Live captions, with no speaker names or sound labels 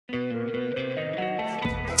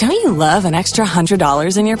Don't you love an extra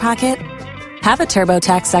 $100 in your pocket? Have a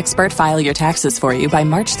TurboTax expert file your taxes for you by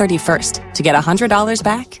March 31st to get $100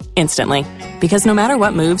 back instantly. Because no matter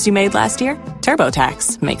what moves you made last year,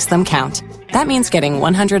 TurboTax makes them count. That means getting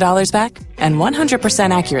 $100 back and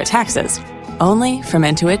 100% accurate taxes, only from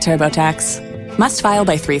Intuit TurboTax. Must file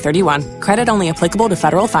by 3/31. Credit only applicable to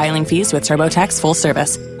federal filing fees with TurboTax full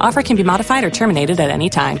service. Offer can be modified or terminated at any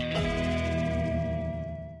time.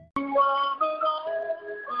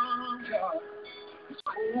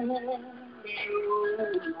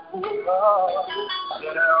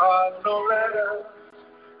 There are no letters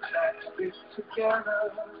that stick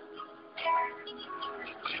together.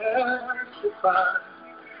 Testify,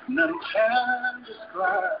 none can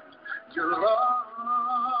describe your love,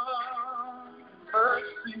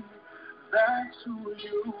 mercy, that's who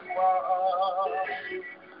you are.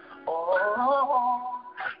 Oh,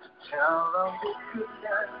 tell them the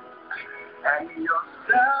goodness and your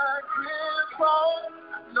sacrifice,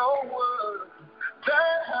 no words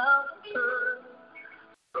that have turned.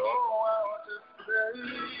 So I'll just say,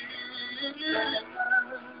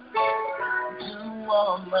 you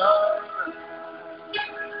are mine.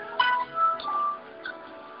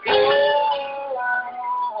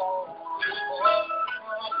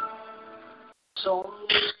 So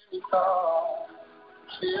many thoughts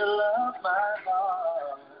fill up my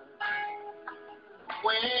heart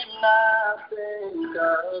when I think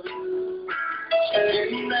of you.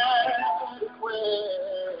 In that way,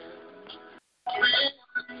 really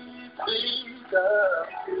think of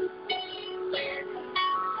you.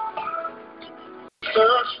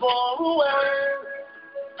 Search for a way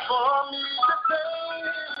for me to say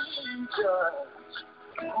just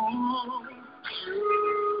who you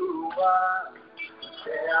are.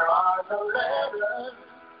 There are no letters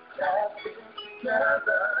that fit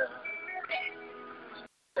together.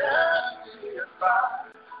 Testify,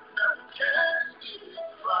 none can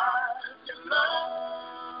describe your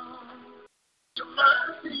love, your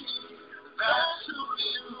mercy, that's who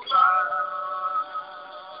you are.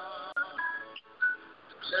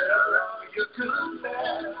 Tell them your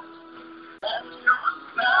goodness and your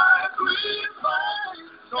sacrifice,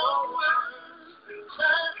 no words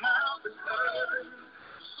that have been heard,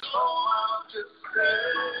 so I'll just say,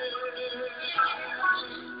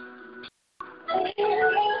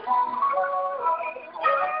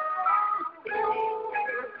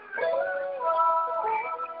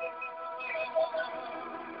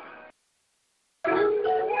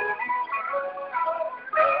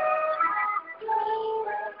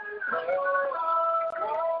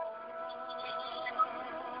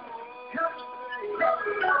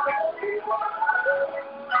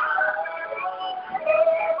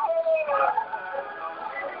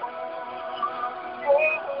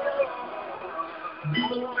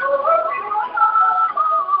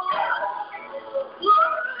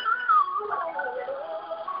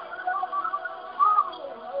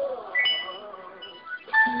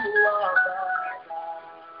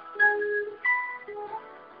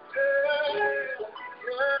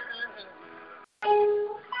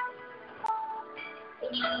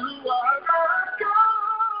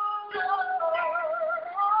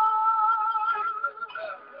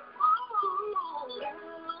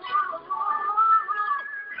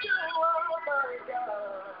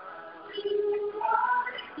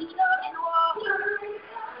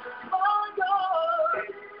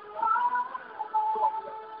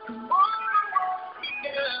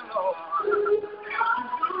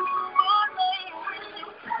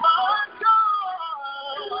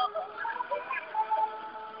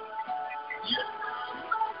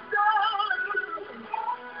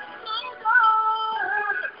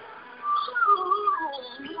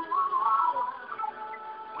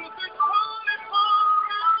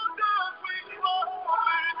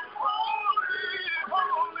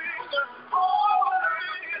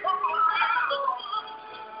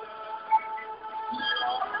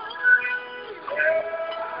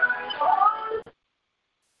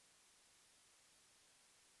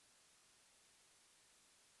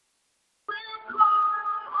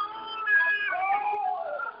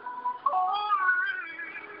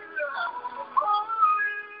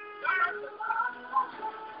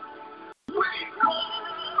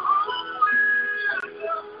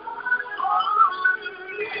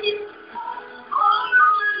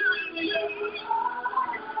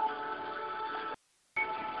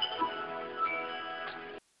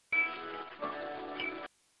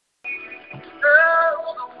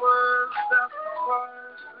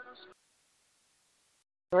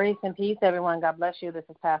 Grace and peace, everyone. God bless you. This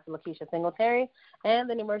is Pastor Lakeisha Singletary and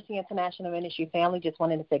the New Mercy International Ministry family. Just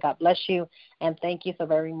wanted to say God bless you and thank you so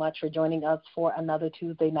very much for joining us for another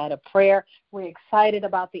Tuesday night of prayer. We're excited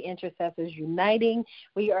about the intercessors uniting.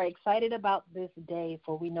 We are excited about this day,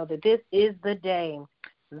 for we know that this is the day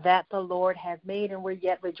that the Lord has made, and we're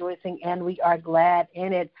yet rejoicing, and we are glad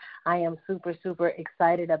in it. I am super, super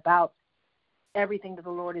excited about everything that the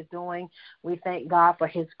Lord is doing. We thank God for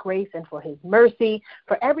his grace and for his mercy,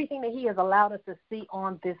 for everything that he has allowed us to see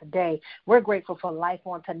on this day. We're grateful for life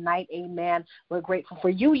on tonight. Amen. We're grateful for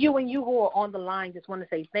you and you who are on the line. Just want to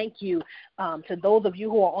say thank you to those of you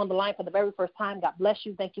who are on the line for the very first time. God bless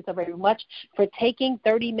you. Thank you so very much for taking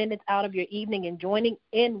 30 minutes out of your evening and joining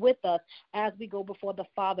in with us as we go before the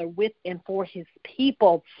Father with and for his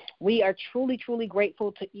people. We are truly, truly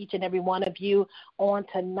grateful to each and every one of you on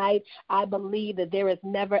tonight. I believe that there is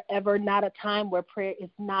never, ever not a time where prayer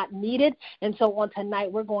is not needed. And so on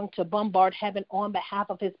tonight, we're going to bombard heaven on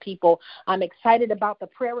behalf of his people. I'm excited about the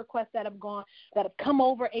prayer requests that have come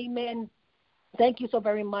over. Amen. Thank you so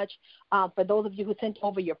very much for those of you who sent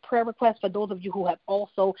over your prayer requests, for those of you who have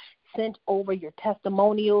also sent over your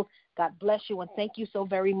testimonials. God bless you, and thank you so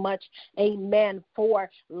very much, amen, for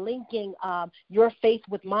linking your faith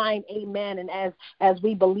with mine, amen, and as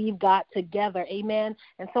we believe God together, amen.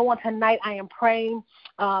 And so on tonight, I am praying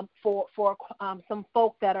for some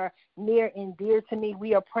folk that are near and dear to me.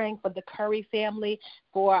 We are praying for the Curry family,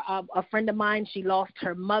 for a friend of mine. She lost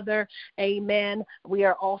her mother, amen. We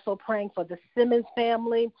are also praying for the Simmons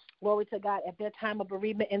family, glory to God, at their time of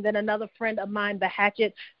bereavement. And then another friend of mine, the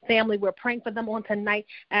Hatchett family, we're praying for them on tonight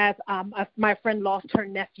as my friend lost her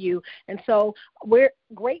nephew. And so we're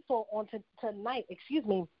grateful on tonight,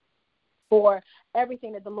 for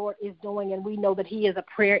everything that the Lord is doing, and we know that he is a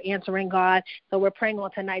prayer-answering God. So we're praying on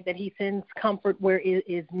tonight that he sends comfort where it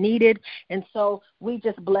is needed. And so we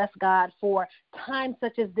just bless God for times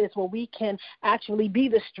such as this, where we can actually be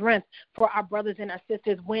the strength for our brothers and our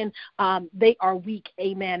sisters when they are weak.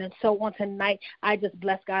 Amen. And so on tonight, I just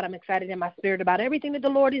bless God. I'm excited in my spirit about everything that the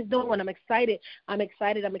Lord is doing. I'm excited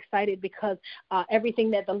because everything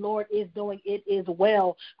that the Lord is doing, it is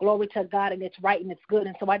well. Glory to God, and it's right and it's good.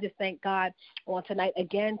 And so I just thank God on tonight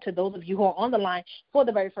again to those of you who are on the line for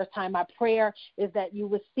the very first time. My prayer is that you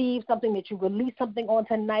receive something, that you release something on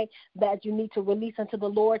tonight that you need to release unto the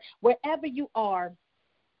Lord wherever you are.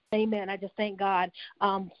 Amen. I just thank God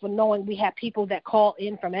for knowing we have people that call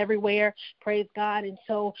in from everywhere. Praise God. And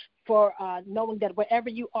so for knowing that wherever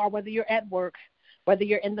you are, whether you're at work, whether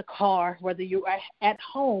you're in the car, whether you are at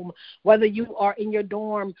home, whether you are in your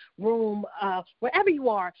dorm room, wherever you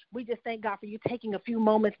are, we just thank God for you taking a few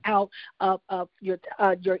moments out of your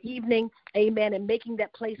evening, amen, and making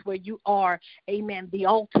that place where you are, amen, the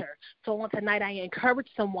altar. So on tonight, I encourage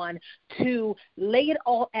someone to lay it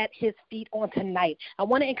all at his feet on tonight. I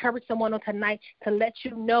want to encourage someone on tonight to let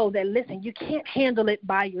you know that, listen, you can't handle it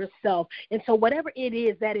by yourself. And so whatever it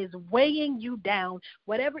is that is weighing you down,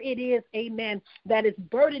 whatever it is, amen, that is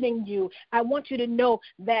burdening you, I want you to know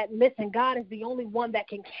that, listen, God is the only one that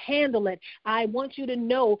can handle it. I want you to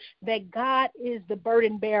know that God is the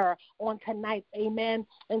burden bearer on tonight, amen.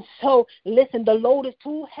 And so, listen, the load is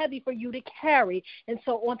too heavy for you to carry. And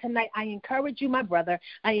so on tonight, I encourage you, my brother,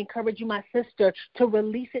 I encourage you, my sister, to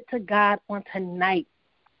release it to God on tonight.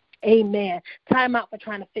 Amen. Time out for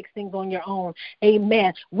trying to fix things on your own.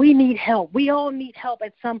 Amen. We need help. We all need help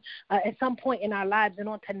at some point in our lives. And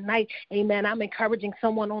on tonight, amen, I'm encouraging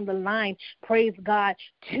someone on the line, praise God,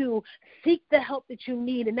 to seek the help that you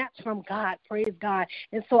need, and that's from God. Praise God.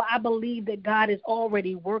 And so I believe that God is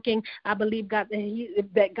already working. I believe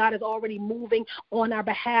that God is already moving on our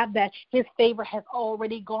behalf, that his favor has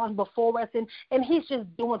already gone before us, and he's just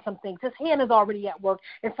doing some things. His hand is already at work.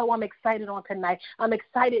 And so I'm excited on tonight. I'm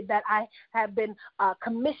excited that I have been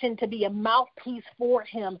commissioned to be a mouthpiece for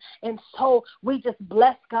him. And so we just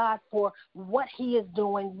bless God for what he is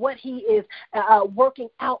doing, what he is working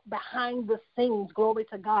out behind the scenes. Glory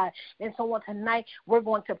to God. And so on tonight, we're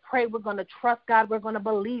going to pray. We're going to trust God. We're going to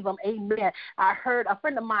believe him. Amen. I heard a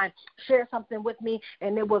friend of mine share something with me,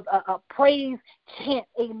 and it was a praise chant.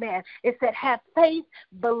 Amen. It said, have faith,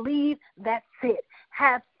 believe, that's it.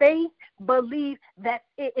 Have faith, believe, that's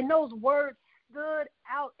it. And those words stood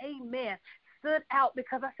out, amen, stood out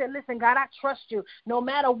because I said, listen, God, I trust you. No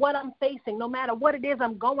matter what I'm facing, no matter what it is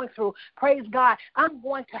I'm going through, praise God, I'm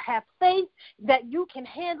going to have faith that you can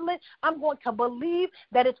handle it. I'm going to believe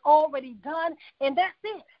that it's already done, and that's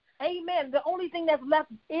it. Amen. The only thing that's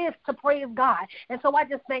left is to praise God. And so I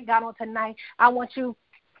just thank God on tonight. I want you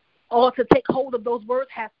all to take hold of those words,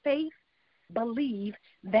 have faith, believe,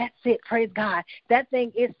 that's it, praise God. That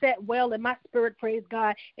thing is set well in my spirit, praise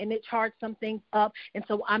God, and it charged some things up. And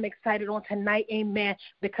so I'm excited on tonight, amen,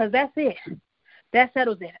 because that's it. That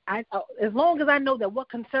settles it. As long as I know that what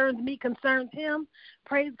concerns me concerns him,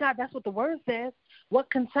 praise God, that's what the word says. What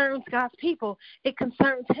concerns God's people, it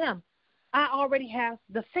concerns him. I already have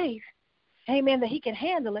the faith, amen, that he can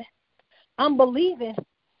handle it. I'm believing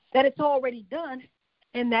that it's already done.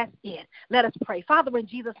 And that's it. Let us pray. Father, in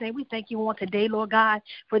Jesus' name, we thank you on today, Lord God,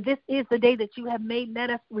 for this is the day that you have made. Let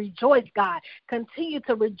us rejoice, God. Continue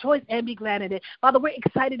to rejoice and be glad in it. Father, we're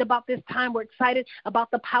excited about this time. We're excited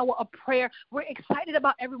about the power of prayer. We're excited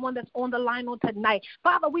about everyone that's on the line on tonight.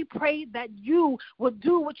 Father, we pray that you will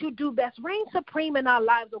do what you do best. Reign supreme in our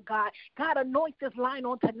lives, oh God. God, anoint this line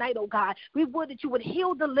on tonight, oh God. We would that you would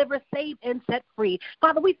heal, deliver, save, and set free.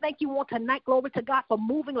 Father, we thank you on tonight, glory to God, for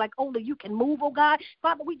moving like only you can move, oh God.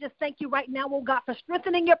 Father, we just thank you right now, oh God, for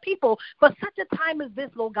strengthening your people for such a time as this,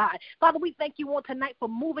 Lord God. Father, we thank you on tonight for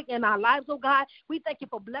moving in our lives, oh God. We thank you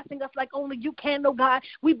for blessing us like only you can, oh God.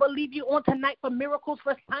 We believe you on tonight for miracles,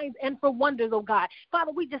 for signs, and for wonders, oh God.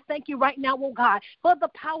 Father, we just thank you right now, oh God, for the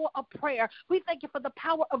power of prayer. We thank you for the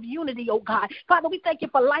power of unity, oh God. Father, we thank you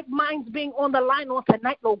for like minds being on the line on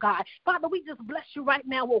tonight, oh God. Father, we just bless you right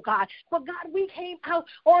now, oh God. For God, we came out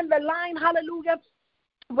on the line, hallelujah,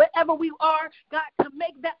 wherever we are, God, to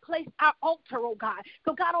make that place our altar, oh God.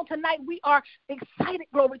 So, God, on tonight, we are excited,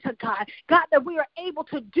 glory to God, God, that we are able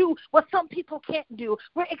to do what some people can't do.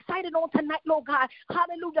 We're excited on tonight, Lord God,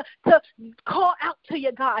 hallelujah, to call out to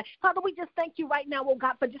you, God. Father, we just thank you right now, oh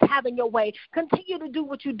God, for just having your way. Continue to do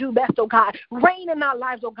what you do best, oh God. Reign in our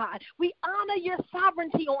lives, oh God. We honor your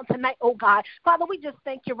sovereignty on tonight, oh God. Father, we just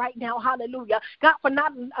thank you right now, hallelujah, God, for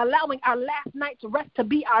not allowing our last night's rest to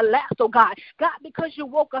be our last, oh God. God, because you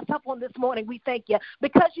woke us up on this morning, we thank you.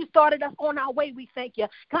 Because you started us on our way, we thank you.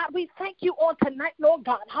 God, we thank you on tonight, Lord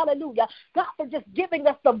God, hallelujah. God, for just giving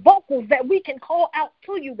us the vocals that we can call out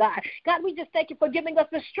to you, God. God, we just thank you for giving us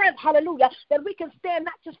the strength, hallelujah, that we can stand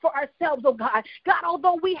not just for ourselves, oh God. God,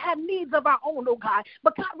 although we have needs of our own, oh God,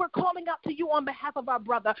 but God, we're calling out to you on behalf of our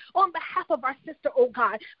brother, on behalf of our sister, oh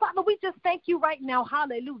God. Father, we just thank you right now,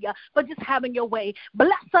 hallelujah, for just having your way.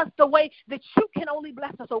 Bless us the way that you can only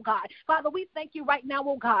bless us, oh God. Father, we thank you right now,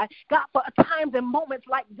 oh God, God, for times and moments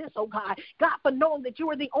like this, oh God. God, for knowing that you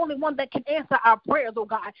are the only one that can answer our prayers, oh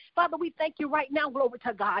God. Father, we thank you right now, glory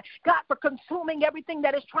to God. God, for consuming everything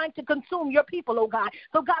that is trying to consume your people, oh God.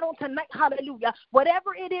 So God, on tonight, hallelujah,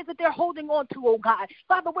 whatever it is that they're holding on to, oh God.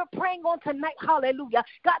 Father, we're praying on tonight, hallelujah,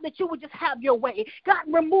 God, that you would just have your way. God,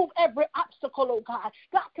 remove every obstacle, oh God.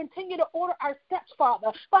 God, continue to order our steps, Father.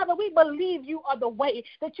 Father, we believe you are the way,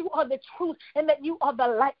 that you are the truth, and that you are the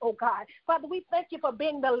light, oh God. Father, we thank you for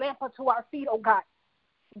being the lamp unto our feet, oh God.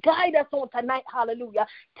 Guide us on tonight, hallelujah.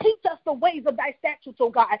 Teach us the ways of thy statutes, oh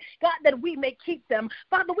God, God, that we may keep them.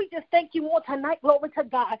 Father, we just thank you on tonight, glory to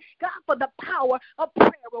God, God, for the power of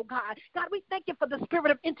prayer, oh God. God, we thank you for the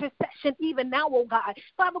spirit of intercession even now, oh God.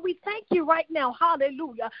 Father, we thank you right now,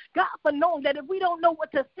 hallelujah, God, for knowing that if we don't know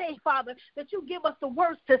what to say, Father, that you give us the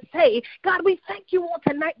words to say. God, we thank you on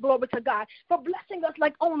tonight, glory to God, for blessing us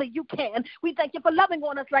like only you can. We thank you for loving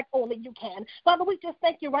on us like only you can. Father, we just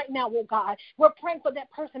thank you right now, oh God. We're praying for that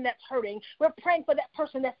person that's hurting. We're praying for that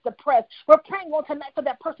person that's depressed. We're praying on tonight for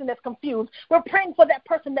that person that's confused. We're praying for that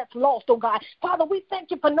person that's lost, oh God. Father, we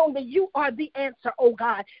thank you for knowing that you are the answer, oh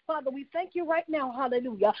God. Father, we thank you right now,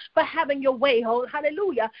 hallelujah, for having your way, oh,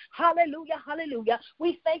 hallelujah, hallelujah, hallelujah.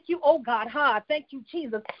 We thank you, oh God, thank you,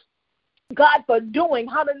 Jesus. God, for doing,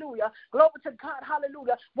 hallelujah, glory to God,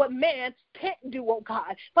 hallelujah, what man can't do, oh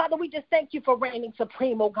God. Father, we just thank you for reigning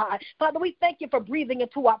supreme, oh God. Father, we thank you for breathing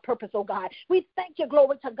into our purpose, oh God. We thank you,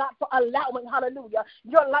 glory to God, for allowing, hallelujah,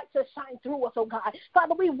 your light to shine through us, oh God.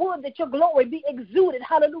 Father, we would that your glory be exuded,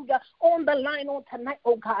 hallelujah, on the line on tonight,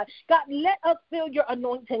 oh God. God, let us feel your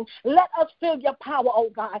anointing. Let us feel your power,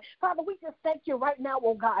 oh God. Father, we just thank you right now,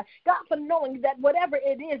 oh God. God, for knowing that whatever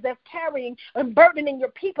it is that's carrying and burdening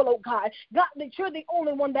your people, oh God, God, that you're the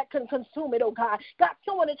only one that can consume it, oh God. God,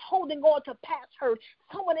 someone is holding on to past hurt.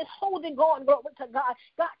 Someone is holding on, glory to God,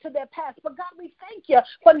 to their past. But God, we thank you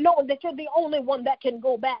for knowing that you're the only one that can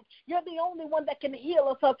go back. You're the only one that can heal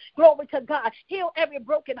us up, glory to God. Heal every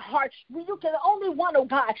broken heart. You're the only one, oh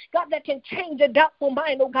God, God, that can change a doubtful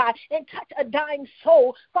mind, oh God, and touch a dying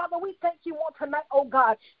soul. Father, we thank you on tonight, oh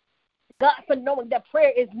God. God, for knowing that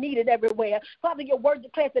prayer is needed everywhere. Father, your word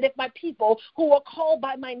declares that if my people who are called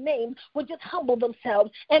by my name would just humble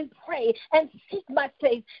themselves and pray and seek my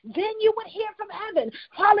face, then you would hear from heaven.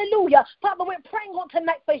 Hallelujah. Father, we're praying on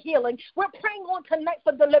tonight for healing. We're praying on tonight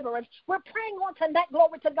for deliverance. We're praying on tonight,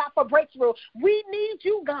 glory to God, for breakthrough. We need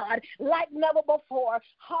you, God, like never before.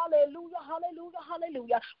 Hallelujah, hallelujah,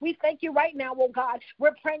 hallelujah. We thank you right now, oh God.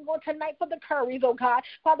 We're praying on tonight for the Currys, oh God.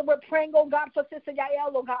 Father, we're praying, oh God, for Sister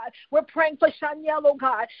Yael, oh God. We're praying for Shanielle, oh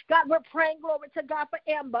God. God, we're praying, glory to God, for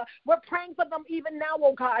Amber. We're praying for them even now,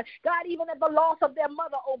 oh God. God, even at the loss of their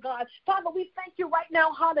mother, oh God. Father, we thank you right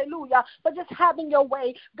now, hallelujah, for just having your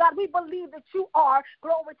way. God, we believe that you are,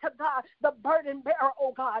 glory to God, the burden bearer,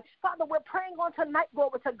 oh God. Father, we're praying on tonight,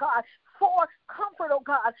 glory to God, for comfort, oh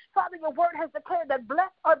God. Father, your word has declared that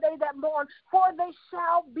blessed are they that mourn, for they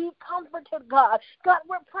shall be comforted, God. God,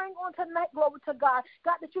 we're praying on tonight, glory to God.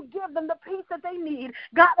 God, that you give them the peace that they need.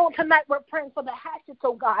 God, on tonight, we're praying for the Hatchets,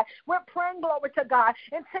 oh God. We're praying, glory to God,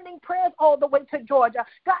 and sending prayers all the way to Georgia.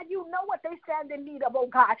 God, you know what they stand in need of, oh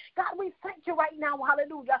God. God, we thank you right now,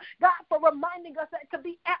 hallelujah. God, for reminding us that to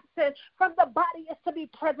be absent from the body is to be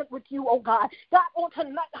present with you, oh God. God, on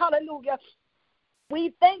tonight, hallelujah,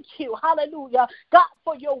 we thank you, hallelujah, God,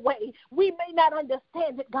 for your way. We may not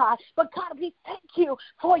understand it, God, but God, we thank you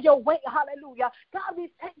for your way, hallelujah. God, we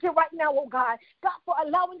thank you right now, oh God, God, for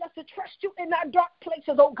allowing us to trust you in our dark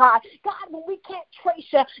places, oh God. God, when we can't trace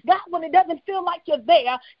you, God, when it doesn't feel like you're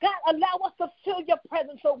there, God, allow us to feel your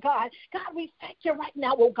presence, oh God. God, we thank you right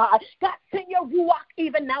now, oh God. God, send your ruach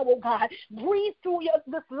even now, oh God. Breathe through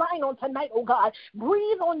this line on tonight, oh God.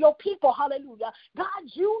 Breathe on your people, hallelujah. God,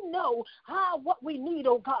 you know what we need,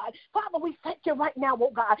 oh God. Father, we thank you right now,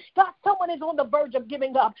 oh God. God, someone is on the verge of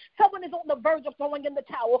giving up. Someone is on the verge of throwing in the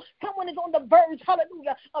towel. Someone is on the verge,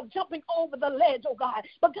 hallelujah, of jumping over the ledge, oh God.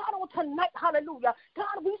 But God, on tonight, hallelujah,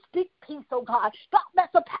 God, we speak peace, oh God. God,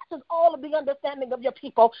 that surpasses all of the understanding of your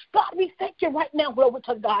people. God, we thank you right now, glory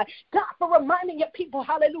to God. God, for reminding your people,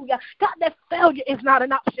 hallelujah, God, that failure is not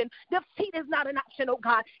an option. Defeat is not an option, oh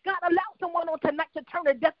God. God, allow someone on tonight to turn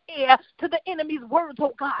a deaf ear to the enemy's words,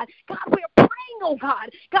 oh God. God, we're praying, oh God,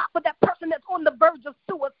 God, for that person that's on the verge of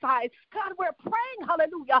suicide. God, we're praying,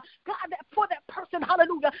 hallelujah, God, that for that person,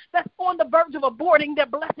 hallelujah, that's on the verge of aborting their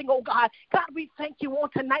blessing, oh God. God, we thank you on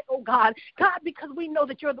tonight, oh God. God, because we know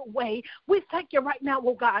that you're the way. We thank you right now,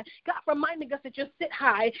 oh God. God, for reminding us that you sit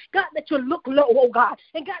high. God, that you look low, oh God.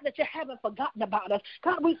 And God, that you haven't forgotten about us.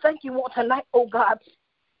 God, we thank you on tonight, oh God.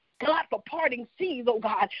 God, for parting seas, oh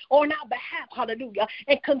God, on our behalf, hallelujah,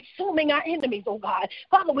 and consuming our enemies, oh God.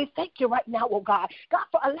 Father, we thank you right now, oh God. God,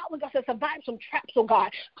 for allowing us to survive some traps, oh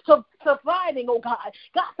God, surviving, oh God,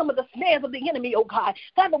 God, some of the snares of the enemy, oh God.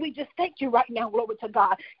 Father, we just thank you right now, glory to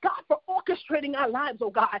God. God, for orchestrating our lives,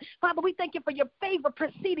 oh God. Father, we thank you for your favor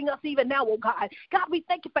preceding us even now, oh God. God, we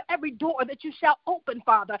thank you for every door that you shall open,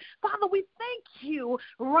 Father. Father, we thank you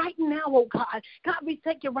right now, oh God. God, we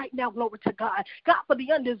thank you right now, glory to God. God, for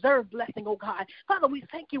the undeserved blessing, oh God. Father, we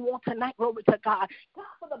thank you on tonight, glory to God. God,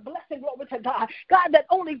 for the blessing, glory to God. God, that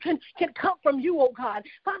only can come from you, oh God.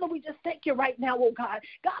 Father, we just thank you right now, oh God.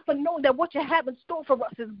 God, for knowing that what you have in store for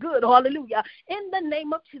us is good, hallelujah. In the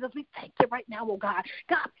name of Jesus, we thank you right now, oh God.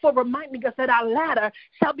 God, for reminding us that our latter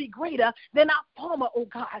shall be greater than our former, oh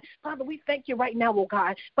God. Father, we thank you right now, oh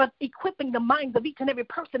God, for equipping the minds of each and every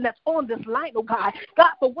person that's on this line, oh God.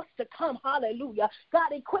 God, for what's to come, hallelujah.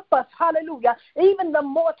 God, equip us, hallelujah, even the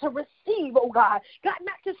more to receive, oh God. God,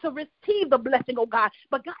 not just to receive the blessing, oh God,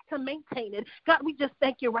 but God, to maintain it. God, we just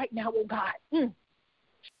thank you right now, oh God,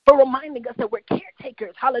 for reminding us that we're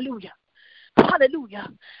caretakers, hallelujah.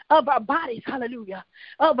 Hallelujah, of our bodies, hallelujah,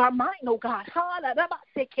 of our mind, oh God,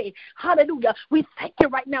 hallelujah. We thank you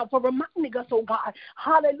right now for reminding us, oh God,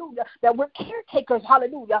 hallelujah, that we're caretakers,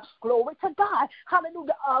 hallelujah, glory to God,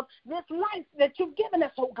 hallelujah, of this life that you've given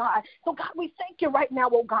us, oh God. So God, we thank you right now,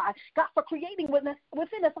 oh God, God, for creating within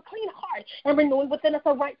us a clean heart and renewing within us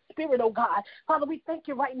a right spirit, oh God. Father, we thank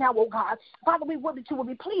you right now, oh God. Father, we would that you will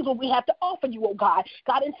be pleased when we have to offer you, oh God.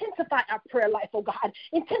 God, intensify our prayer life, oh God.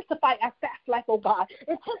 Intensify our fast life, oh God.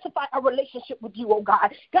 Intensify our relationship with you, oh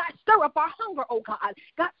God. God, stir up our hunger, oh God.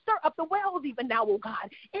 God, stir up the wells even now, oh God.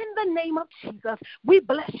 In the name of Jesus, we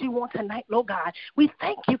bless you on tonight, Lord God. We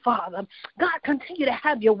thank you, Father. God, continue to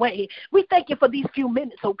have your way. We thank you for these few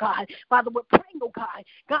minutes, oh God. Father, we're praying, oh God.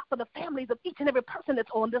 God, for the families of each and every person that's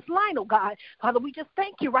on this line, oh God. Father, we just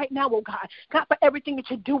thank you right now, oh God. God, for everything that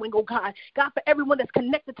you're doing, oh God. God, for everyone that's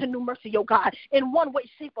connected to New Mercy, oh God, in one way,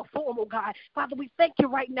 shape, or form, oh God. Father, we thank you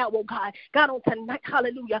right now, oh God. God, on tonight,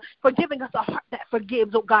 hallelujah, for giving us a heart that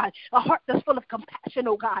forgives, oh God, a heart that's full of compassion,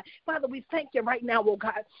 oh God. Father, we thank you right now, oh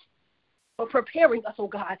God, for preparing us, oh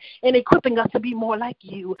God, and equipping us to be more like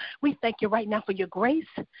you. We thank you right now for your grace.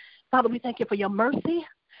 Father, we thank you for your mercy.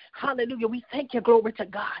 Hallelujah. We thank you, glory to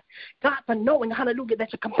God. God, for knowing, hallelujah,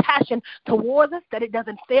 that your compassion towards us, that it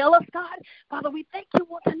doesn't fail us, God. Father, we thank you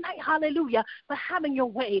on tonight, hallelujah, for having your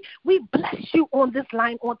way. We bless you on this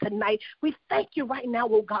line on tonight. We thank you right now,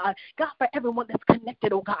 oh God. God, for everyone that's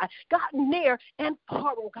connected, oh God. God, near and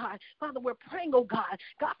far, oh God. Father, we're praying, oh God.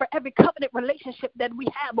 God, for every covenant relationship that we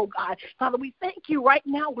have, oh God. Father, we thank you right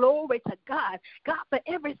now, glory to God. God, for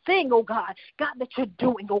everything, oh God. God, that you're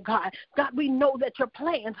doing, oh God. God, we know that your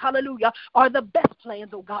plans, hallelujah, are the best plans,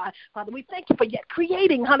 oh God. Father, we thank you for yet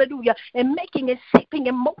creating, hallelujah, and making and shaping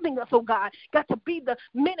and molding us, oh God. God, to be the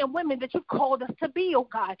men and women that you've called us to be, oh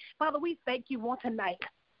God. Father, we thank you on tonight.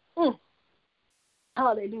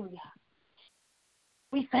 Hallelujah.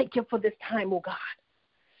 We thank you for this time, oh God.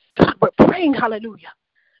 God, we're praying, hallelujah,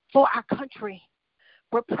 for our country.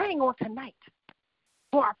 We're praying on tonight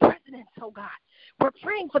for our presidents, oh God. We're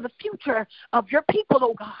praying for the future of your people,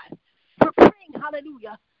 oh God. We're praying,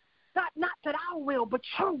 hallelujah, God, not that our will, but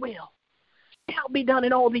your will shall be done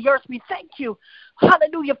in all the earth. We thank you,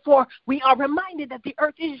 hallelujah, for we are reminded that the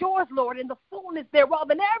earth is yours, Lord, and the fullness thereof,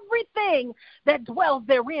 and everything that dwells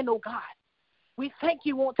therein, oh God. We thank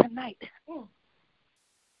you on tonight.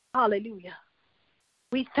 Hallelujah.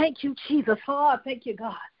 We thank you, Jesus. Oh, thank you,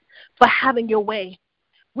 God, for having your way.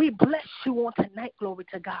 We bless you on tonight, glory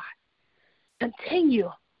to God. Continue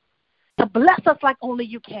to bless us like only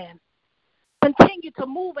you can. Continue to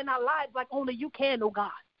move in our lives like only you can, oh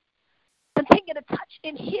God. Continue to touch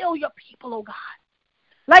and heal your people, oh God,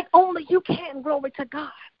 like only you can, glory to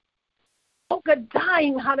God. Oh God,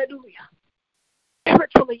 dying, hallelujah,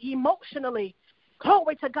 spiritually, emotionally,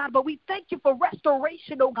 glory to God. But we thank you for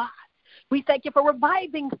restoration, oh God. We thank you for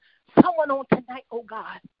reviving someone on tonight, oh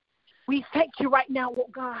God. We thank you right now, oh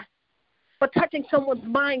God, for touching someone's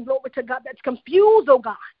mind, glory to God, that's confused, oh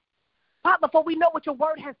God. Father, for we know what your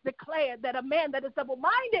word has declared, that a man that is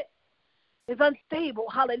double-minded is unstable.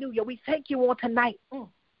 Hallelujah. We thank you on tonight.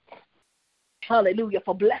 Hallelujah,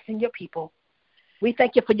 for blessing your people. We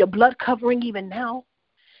thank you for your blood covering even now,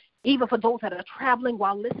 even for those that are traveling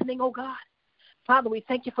while listening, oh God. Father, we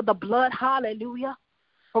thank you for the blood, hallelujah,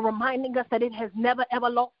 for reminding us that it has never, ever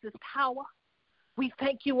lost its power. We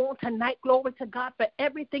thank you on tonight, glory to God, for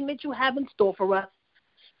everything that you have in store for us.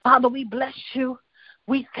 Father, we bless you.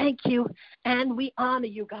 We thank you and we honor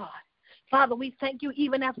you, God. Father, we thank you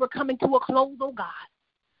even as we're coming to a close, oh God.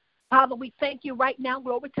 Father, we thank you right now,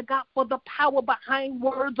 glory to God, for the power behind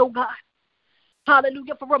words, oh God.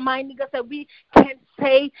 Hallelujah, for reminding us that we can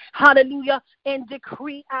say, hallelujah, and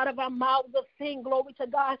decree out of our mouths a thing, glory to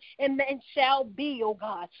God, and then shall be, oh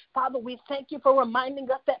God. Father, we thank you for reminding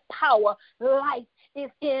us that power, life, is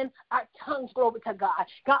in our tongues, glory to God.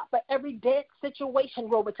 God, for every dead situation,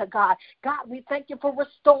 glory to God. God, we thank you for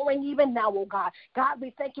restoring even now, oh God. God,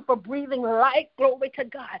 we thank you for breathing life, glory to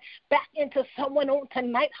God, back into someone on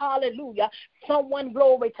tonight, hallelujah. Someone,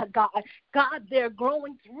 glory to God. God, they're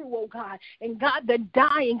growing through, oh God. And God, they're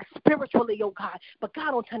dying spiritually, oh God. But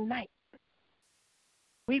God, on tonight,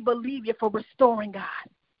 we believe you for restoring, God.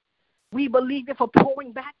 We believe you for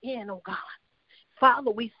pouring back in, oh God.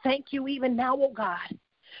 Father, we thank you even now, oh God.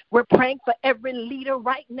 We're praying for every leader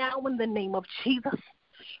right now in the name of Jesus.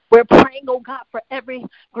 We're praying, oh God, for every,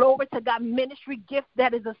 glory to God, ministry gift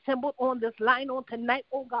that is assembled on this line on tonight,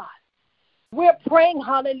 oh God. We're praying,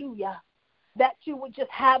 hallelujah, that you would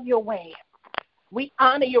just have your way. We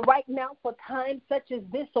honor you right now for times such as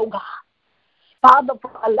this, oh God. Father,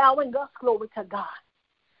 for allowing us, glory to God,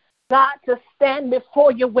 God, to stand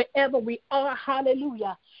before you wherever we are,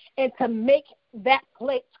 hallelujah, and to make that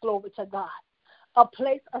place, glory to God, a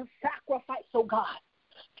place of sacrifice, oh God.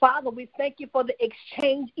 Father, we thank you for the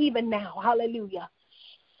exchange even now, hallelujah.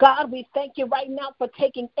 God, we thank you right now for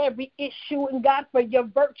taking every issue, and God, for your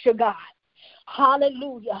virtue, God.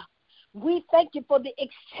 Hallelujah. We thank you for the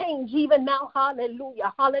exchange even now,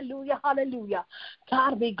 hallelujah, hallelujah, hallelujah.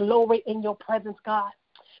 God, we glory in your presence, God.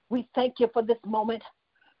 We thank you for this moment.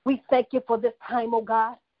 We thank you for this time, oh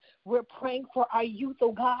God. We're praying for our youth,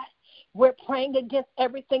 oh God. We're praying against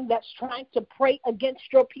everything that's trying to pray against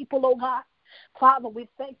your people, oh God. Father, we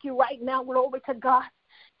thank you right now, glory to God.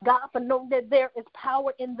 God, for knowing that there is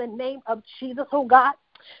power in the name of Jesus, oh God.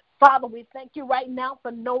 Father, we thank you right now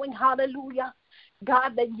for knowing, hallelujah,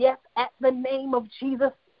 God, that yes, at the name of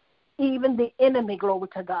Jesus, even the enemy, glory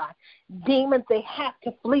to God, demons, they have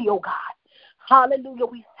to flee, oh God. Hallelujah.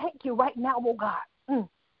 We thank you right now, oh God.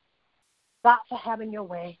 God, for having your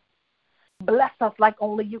way. Bless us like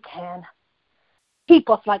only you can. Keep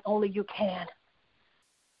us like only you can.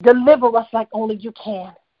 Deliver us like only you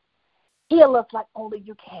can. Heal us like only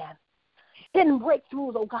you can. Send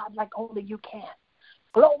breakthroughs, oh God, like only you can.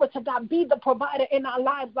 Glory to God. Be the provider in our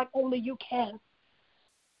lives like only you can.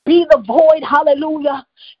 Be the void, hallelujah.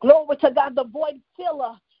 Glory to God, the void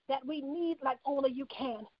filler that we need like only you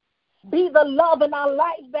can. Be the love in our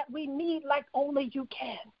lives that we need like only you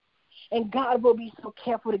can. And God will be so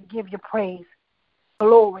careful to give you praise,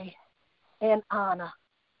 glory, and honor.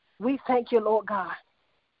 We thank you, Lord God.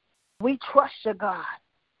 We trust you, God.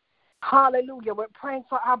 Hallelujah. We're praying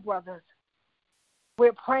for our brothers.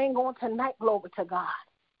 We're praying on tonight, glory to God.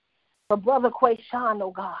 For Brother Quayshawn, oh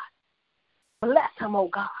God. Bless him, oh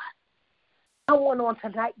God. Someone on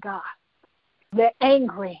tonight, God. They're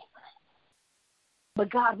angry. But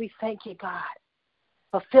God, we thank you, God,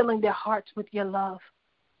 for filling their hearts with your love.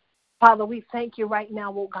 Father, we thank you right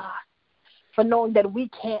now, oh God, for knowing that we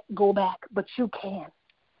can't go back, but you can.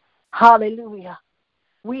 Hallelujah.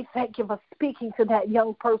 We thank you for speaking to that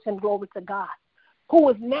young person, glory to God, who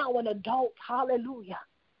is now an adult. Hallelujah.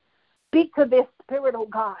 Speak to their spirit, oh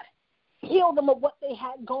God. Heal them of what they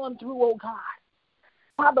had gone through, oh God.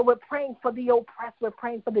 Father, we're praying for the oppressed. We're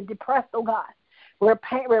praying for the depressed, oh God. We're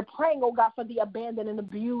praying, oh God, for the abandoned and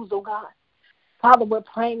abused, oh God. Father, we're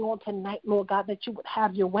praying on tonight, Lord God, that you would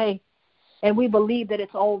have your way. And we believe that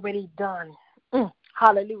it's already done.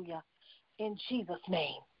 Hallelujah. In Jesus'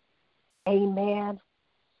 name. Amen,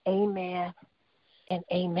 amen, and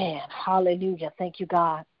amen. Hallelujah. Thank you,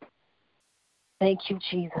 God. Thank you,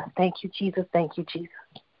 Jesus. Thank you, Jesus. Thank you, Jesus.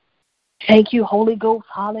 Thank you, Holy Ghost.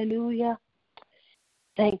 Hallelujah.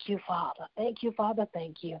 Thank you, Father. Thank you, Father.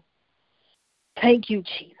 Thank you. Thank you,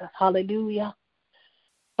 Jesus. Hallelujah.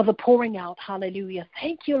 For the pouring out. Hallelujah.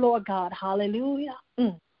 Thank you, Lord God. Hallelujah.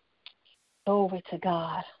 Glory to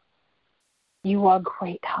God. You are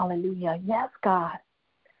great. Hallelujah. Yes, God.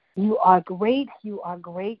 You are great. You are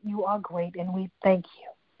great. You are great. And we thank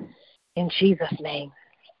you. In Jesus' name.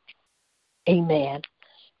 Amen.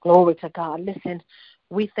 Glory to God. Listen,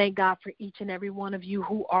 we thank God for each and every one of you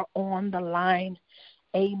who are on the line.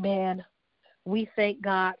 Amen. We thank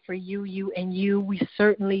God for you, and you. We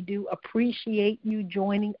certainly do appreciate you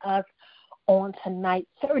joining us on tonight.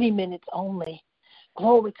 30 minutes only.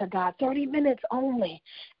 Glory to God. 30 minutes only.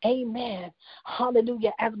 Amen.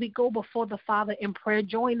 Hallelujah. As we go before the Father in prayer,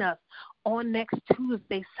 join us on next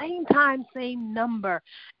Tuesday. Same time, same number.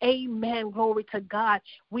 Amen. Glory to God.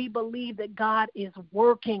 We believe that God is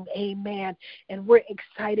working. Amen. And we're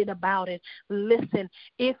excited about it. Listen,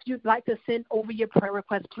 if you'd like to send over your prayer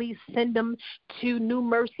requests, please send them to New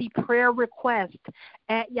Mercy Prayer Request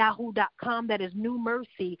at yahoo.com. That is New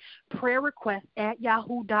Mercy Prayer Request at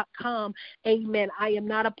yahoo.com. Amen. I am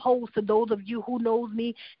not opposed to those of you who knows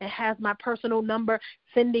me and has my personal number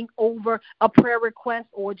sending over a prayer request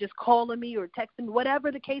or just calling me or texting me,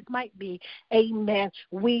 whatever the case might be. Amen.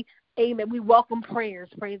 Amen. We welcome prayers.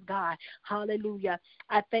 Praise God. Hallelujah.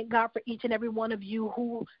 I thank God for each and every one of you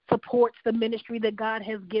who supports the ministry that God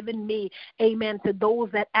has given me. Amen. To those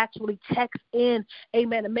that actually text in.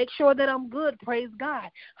 Amen. And make sure that I'm good. Praise God.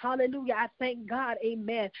 Hallelujah. I thank God.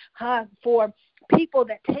 Amen. For people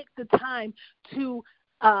that take the time to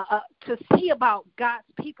see about God's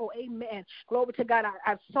people. Amen. Glory to God.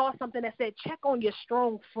 I saw something that said, check on your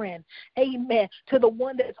strong friend. Amen. To the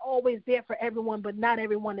one that's always there for everyone, but not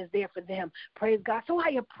everyone is there for them. Praise God. So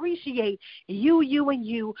I appreciate you and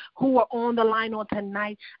you who are on the line on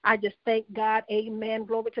tonight. I just thank God. Amen.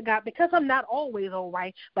 Glory to God. Because I'm not always all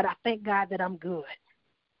right, but I thank God that I'm good.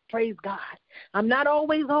 Praise God. I'm not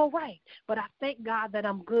always all right, but I thank God that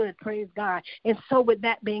I'm good. Praise God. And so with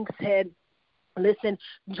that being said, listen,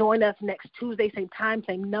 join us next Tuesday, same time,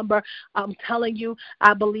 same number. I'm telling you,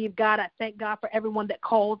 I believe God. I thank God for everyone that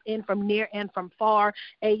calls in from near and from far.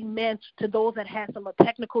 Amen. To those that had some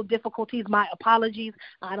technical difficulties, my apologies.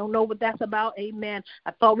 I don't know what that's about. Amen.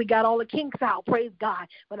 I thought we got all the kinks out. Praise God.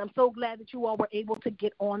 But I'm so glad that you all were able to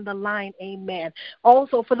get on the line. Amen.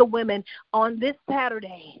 Also for the women, on this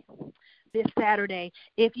Saturday,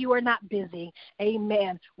 if you are not busy,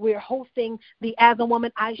 amen, we're hosting the As a Woman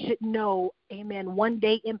I Should Know, amen,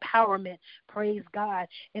 one-day empowerment. Praise God.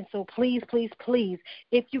 And so please,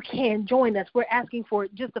 if you can, join us. We're asking for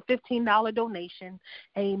just a $15 donation.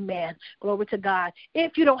 Amen. Glory to God.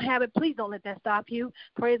 If you don't have it, please don't let that stop you.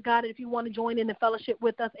 Praise God. If you want to join in the fellowship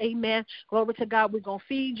with us, amen, glory to God. We're going to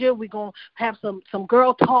feed you. We're going to have some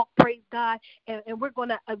girl talk. Praise God. And we're going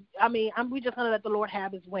to, we're just going to let the Lord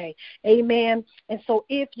have his way. Amen. And so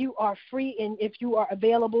if you are free and if you are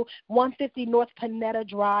available, 150 North Panetta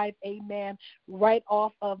Drive, amen, right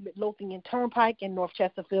off of Midlothian Turnpike in North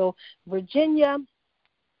Chesterfield, Virginia.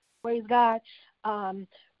 Praise God.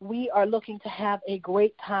 we are looking to have a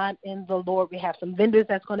great time in the Lord. We have some vendors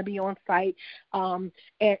that's going to be on site, and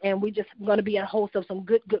we're just going to be a host of some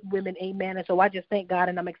good women, amen. And so I just thank God,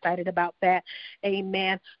 and I'm excited about that,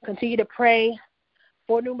 amen. Continue to pray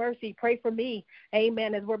for New Mercy. Pray for me,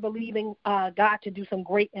 amen, as we're believing God to do some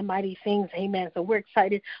great and mighty things, amen. So we're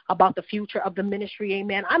excited about the future of the ministry,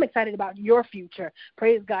 amen. I'm excited about your future.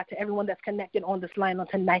 Praise God to everyone that's connected on this line on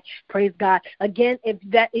tonight. Praise God. Again, if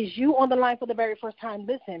that is you on the line for the very first time,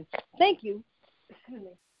 listen, thank you. Excuse me.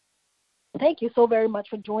 Thank you so very much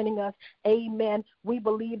for joining us, amen. We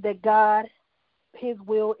believe that God, his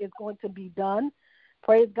will is going to be done.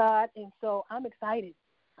 Praise God. And so I'm excited.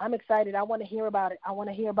 I want to hear about it. I want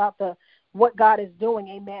to hear about what God is doing,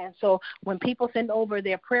 amen. So when people send over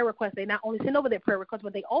their prayer requests, they not only send over their prayer requests,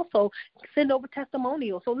 but they also send over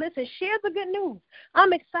testimonials. So listen, share the good news.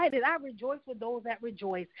 I'm excited. I rejoice with those that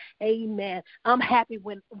rejoice, amen. I'm happy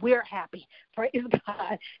when we're happy. Praise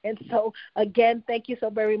God. And so, again, thank you so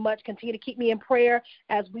very much. Continue to keep me in prayer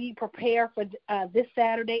as we prepare for this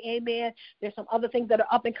Saturday, amen. There's some other things that are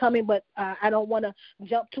up and coming, but I don't want to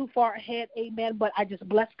jump too far ahead, amen, but I just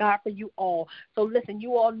bless God for you all. So listen,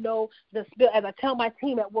 you all know the spill. As I tell my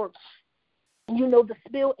team at work, you know the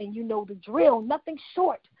spill and you know the drill. Nothing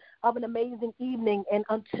short of an amazing evening. And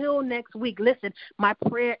until next week, listen, my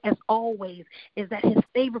prayer as always is that his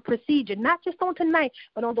favor procedure, not just on tonight,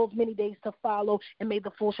 but on those many days to follow, and may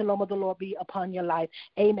the full shalom of the Lord be upon your life.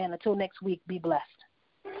 Amen. Until next week, be blessed.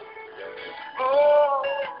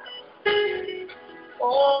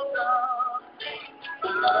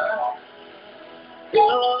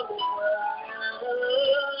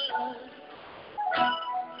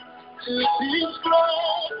 To be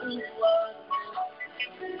strong,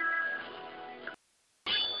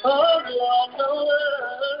 around the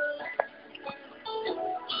world,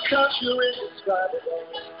 'cause you're indescribable.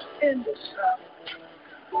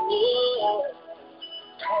 Oh,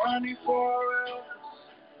 24 hours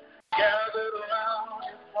gathered around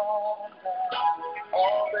your throne.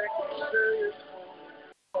 All they can say is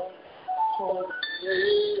for me.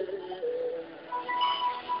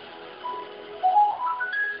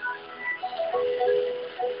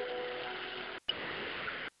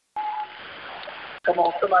 Come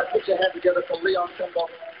on, somebody put your hand together for Leon Kimball.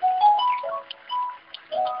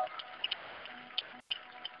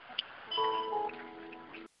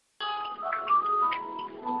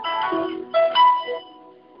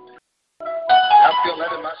 I feel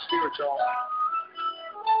that in my spirit, y'all.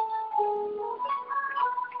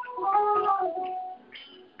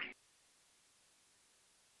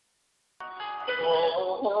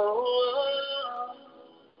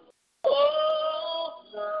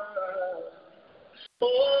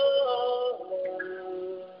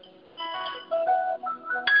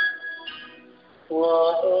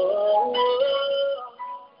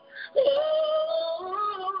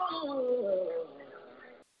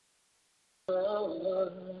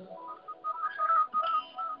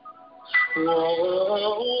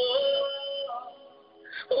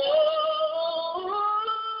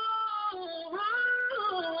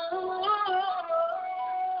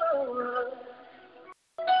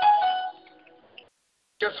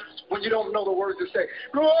 Just when you don't know the words to say,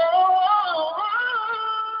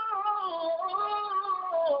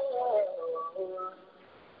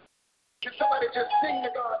 can somebody just sing to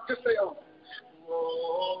God? Just say, oh.